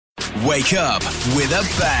Wake up with a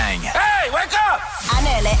bang. Hey, wake up!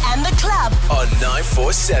 Anele and the club On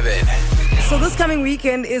 947. So this coming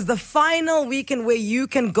weekend is the final weekend where you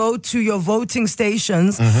can go to your voting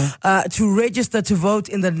stations to register to vote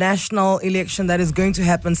in the national election that is going to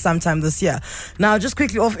happen sometime this year. Now, just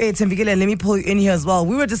quickly off air, Tembikile, and let me pull you in here as well.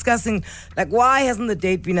 We were discussing, why hasn't the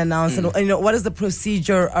date been announced? And, what is the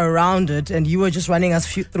procedure around it? And you were just running us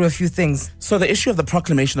through a few things. So the issue of the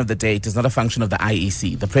proclamation of the date is not a function of the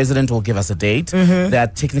IEC. The president will give us a date. There are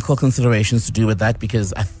technical considerations to do with that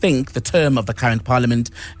because I think the term of the current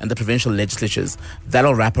parliament and the provincial legislatures,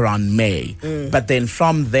 that'll wrap around May. But then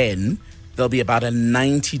from then, there'll be about a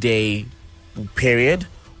 90-day period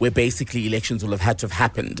where basically elections will have had to have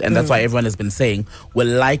happened. And that's why everyone has been saying we're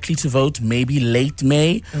likely to vote maybe late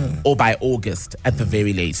May or by August at the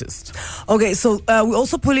very latest. Okay, so we're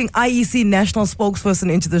also pulling IEC national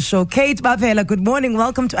spokesperson into the show. Kate Bapela, good morning.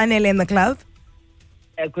 Welcome to Anele and the Club.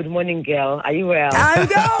 Good morning, girl. Are you well? I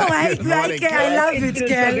know. I like it. I love it,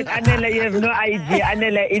 girl. Anela, you have no idea.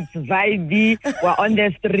 Anela, it's vibey. We're on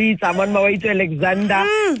the streets. I'm on my way to Alexander.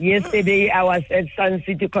 Yesterday, I was at Sun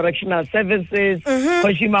City Correctional Services.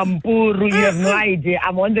 Koshimampuru. You have no idea.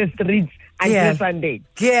 I'm on the streets until Sunday.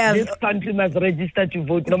 Girl. This country must register to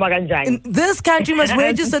vote. No maganjani. This country must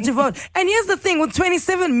register to vote. And here's the thing. With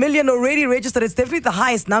 27 million already registered, it's definitely the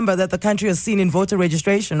highest number that the country has seen in voter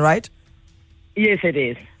registration, right? Yes, it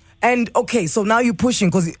is. And okay, so now you're pushing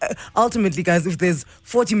because ultimately, guys, if there's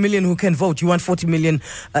 40 million who can vote, you want 40 million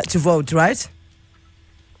to vote, right?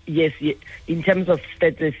 Yes. In terms of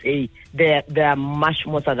status A, there are much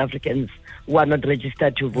more South Africans who are not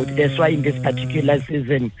registered to vote. That's why in this particular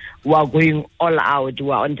season, we are going all out. We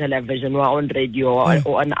are on television, we are on radio,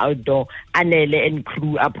 or on outdoor. Anele and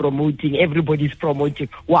crew are promoting. Everybody's promoting.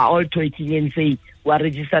 We are all talking and saying, we are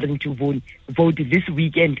registering to vote this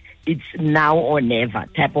weekend. It's now or never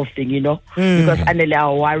type of thing, Because Anele,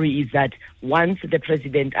 our worry is that once the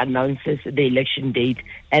president announces the election date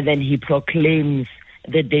and then he proclaims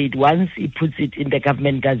the date, once he puts it in the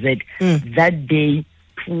government gazette, that day,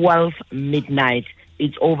 12 midnight,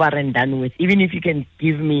 it's over and done with. Even if you can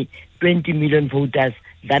give me 20 million voters,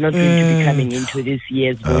 they're not going to be coming into this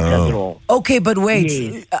year's voters roll. Okay, but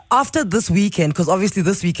wait. After this weekend, because obviously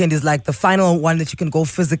this weekend is like the final one that you can go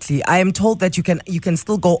physically, I am told that you can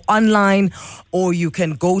still go online or you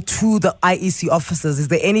can go to the IEC offices. Is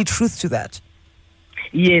there any truth to that?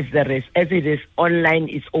 Yes, there is. As it is, online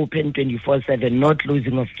is open 24/7, not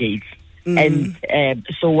closing of gates. And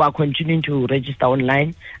so we are continuing to register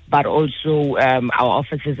online, but also our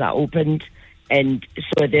offices are opened. And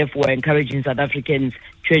so therefore we're encouraging South Africans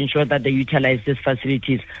to ensure that they utilize these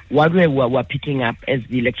facilities. What we're picking up as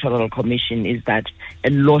the Electoral Commission is that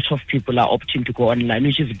a lot of people are opting to go online,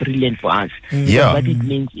 which is brilliant for us. Yeah. What it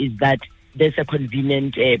means is that there's a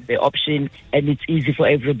convenient option and it's easy for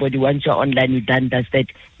everybody. Once you're online, you're done, that's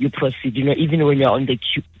that, you proceed. Even when you're on the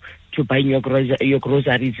queue to buying your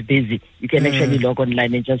groceries busy, you can actually log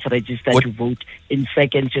online and just register to vote. In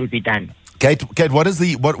seconds, you'll be done. Kate, what is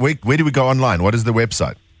where do we go online? What is the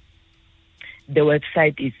website? The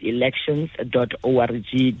website is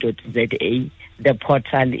elections.org.za. The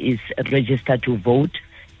portal is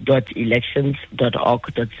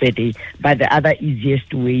register2vote.elections.org.za. But the other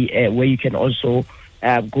easiest way where you can also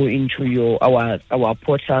go into our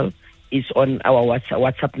portal is on our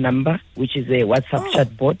WhatsApp number, which is a WhatsApp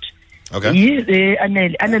chatbot. Okay. Yes,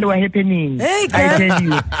 Anele, what happening? Hey, girl. I tell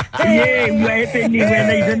you. Yeah, you are happening when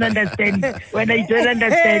I don't understand. The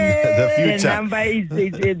future.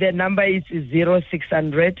 The number is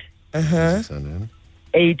 0600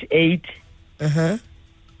 88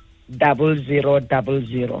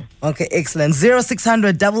 0000. Okay, excellent.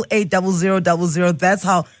 0600 88 0000. That's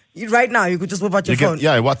how. Right now, you could just whip out your phone.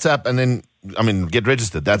 WhatsApp and then, get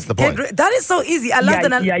registered. That's the point. That is so easy. I love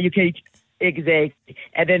that. Yeah, you can. Exactly.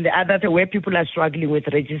 And then the other where people are struggling with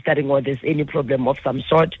registering or there's any problem of some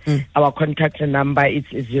sort, our contact number is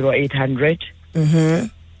 0800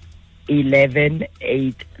 11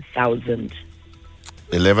 8000.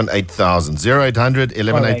 11 8000. 0800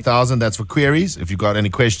 11 8000. That's for queries if you've got any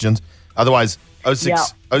questions. Otherwise,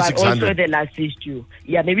 0600. But also the last issue.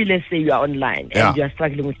 Yeah, maybe let's say you are online and you are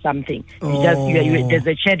struggling with something. There's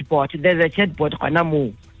a chatbot. There's a chatbot.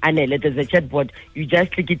 Anele, there's a chatbot. You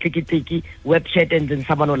just click it, web chat, and then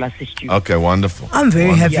someone will assist you. Okay, wonderful. I'm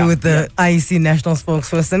very happy with the IEC national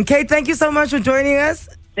spokesperson. Kate, thank you so much for joining us.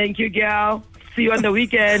 Thank you, girl. See you on the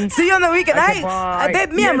weekend. See you on the weekend. Okay,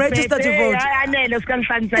 Babe, me, I'm registered to vote.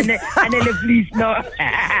 Please, no.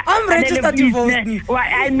 I'm registered to vote.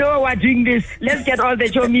 I know we're doing this. Let's get all the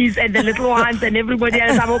chomies and the little ones and everybody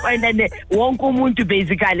else and then one to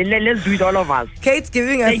basically. Let's do it, all of us. Kate's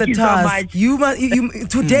giving us Thank a you so task. much.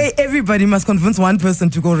 Today, everybody must convince one person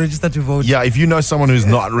to go register to vote. Yeah, if you know someone who's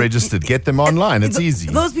not registered, get them online. It's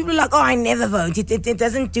easy. Those people are like, I never vote. It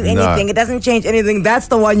doesn't do anything. It doesn't change anything. That's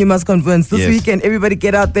the one you must convince. This weekend, everybody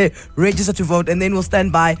get out there, register to vote, and then we'll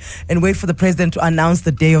stand by and wait for the president to announce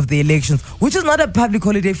the day of the elections, which is not a public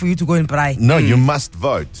holiday for you to go and pray. No, you must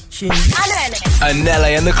vote.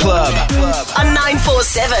 Anele and the club. On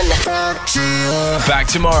 947. Back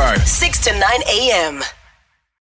tomorrow. 6 to 9 a.m.